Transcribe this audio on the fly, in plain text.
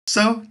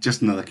So,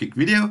 just another quick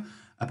video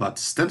about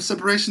the stem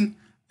separation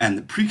and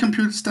the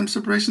pre-computed stem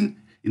separation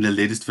in the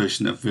latest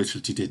version of Virtual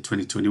DJ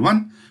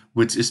 2021,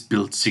 which is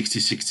build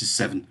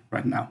 6067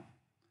 right now.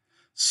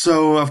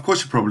 So, of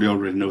course, you probably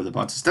already know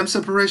about the stem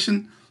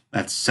separation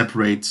that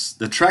separates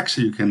the track so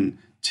you can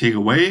take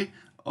away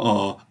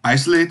or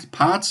isolate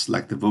parts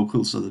like the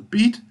vocals or the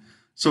beat.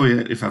 So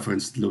if I, for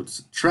instance, load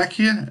a track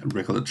here, a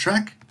regular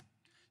track,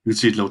 you can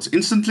see it loads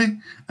instantly,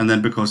 and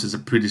then because it's a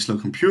pretty slow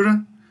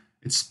computer,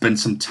 it spent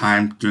some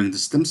time doing the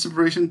stem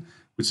separation,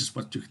 which is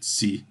what you can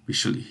see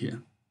visually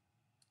here.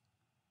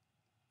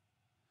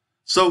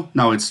 So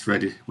now it's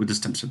ready with the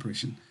stem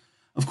separation.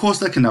 Of course,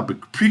 that cannot be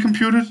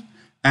pre-computed,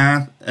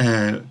 and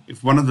in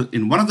one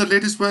of the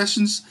latest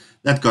versions,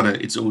 that got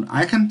its own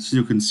icon. So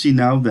you can see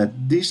now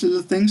that these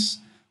little things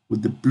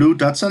with the blue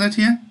dots on it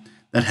here,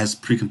 that has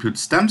pre-computed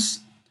stems.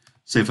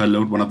 So if I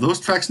load one of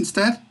those tracks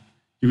instead,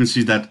 you can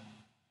see that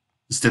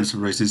the stem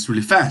separation is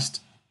really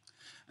fast.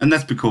 And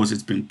that's because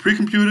it's been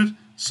pre-computed.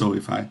 So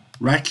if I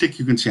right click,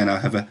 you can see I now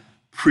have a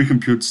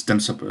pre-compute stem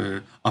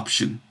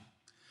option.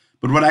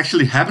 But what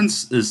actually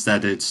happens is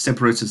that it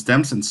separates the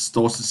stems and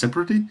stores it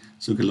separately,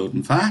 so you can load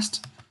them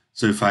fast.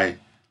 So if I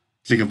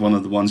click on one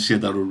of the ones here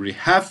that already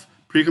have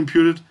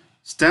pre-computed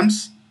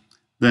stems,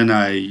 then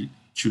I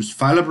choose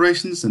File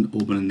Operations and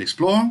open an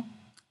Explorer.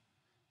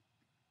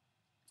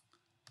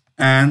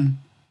 And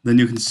then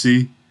you can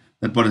see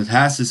that what it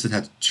has is it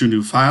had two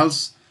new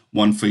files,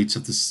 one for each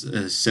of the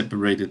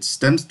separated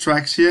stems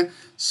tracks here.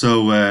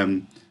 So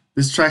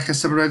this track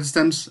has separated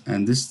stems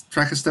and this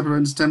track has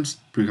separated stems,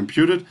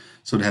 pre-computed.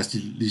 So it has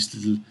these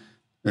little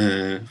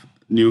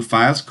new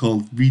files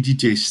called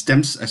VDJ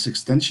stems as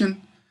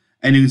extension.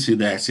 And you can see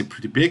they're actually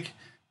pretty big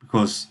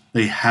because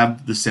they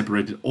have the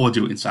separated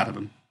audio inside of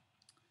them.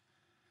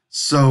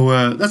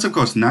 So that's of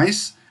course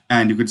nice.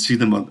 And you can see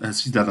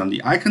that on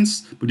the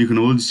icons, but you can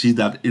only see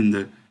that in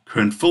the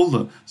current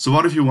folder. So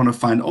what if you want to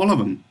find all of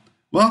them?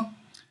 Well,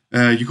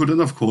 you could then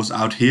of course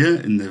out here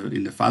in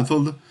the file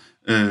folder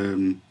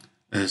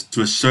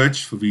do a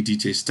search for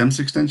VDJ stems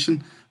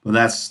extension, but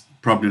that's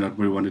probably not what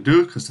we want to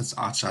do because that's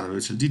outside of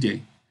Virtual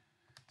DJ.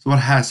 So what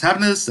has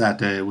happened is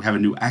that we have a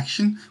new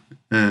action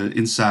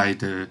inside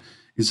the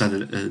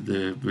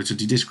Virtual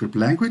DJ script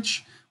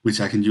language,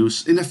 which I can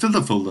use in a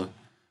filter folder.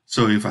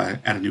 So if I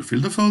add a new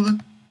filter folder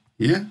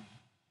here,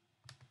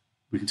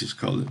 we can just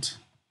call it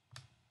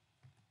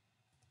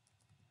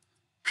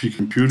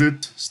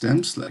pre-computed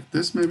stems like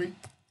this maybe.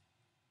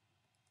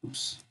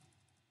 Oops.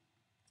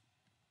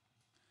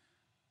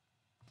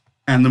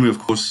 And then we of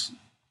course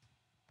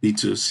need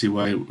to see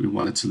where we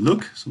want it to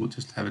look. So we'll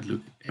just have it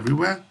look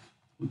everywhere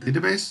in the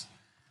database.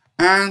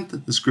 And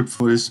the script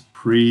for is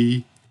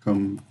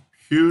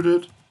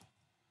pre-computed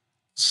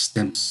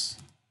stems.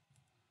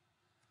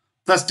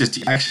 That's just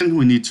the action.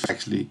 We need to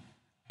actually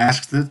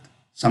ask it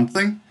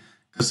something,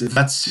 because if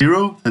that's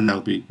 0, then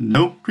there'll be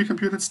no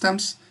pre-computed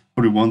stems.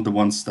 But we want the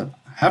ones that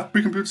have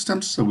pre-computed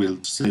stems, so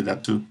we'll say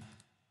that to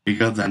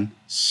bigger than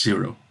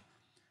 0.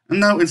 And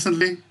now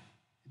instantly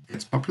it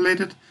gets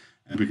populated,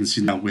 and we can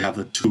see now we have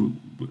the two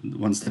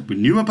ones that we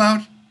knew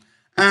about,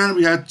 and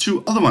we had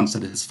two other ones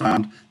that it has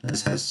found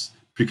that has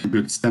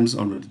pre-computed stems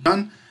already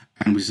done,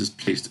 and we just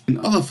placed in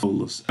other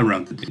folders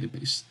around the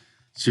database.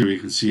 So you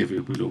can see if we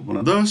load one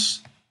of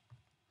those,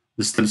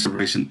 the stem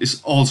separation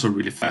is also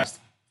really fast,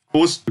 of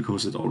course,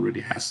 because it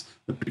already has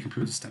the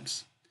pre-computed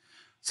stems.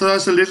 So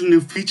that's a little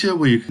new feature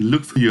where you can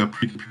look for your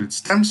pre-computed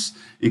stems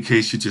in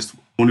case you just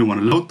only want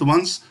to load the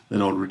ones that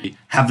already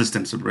have the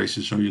stem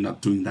separation, so you're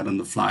not doing that on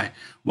the fly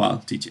while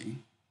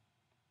DJing.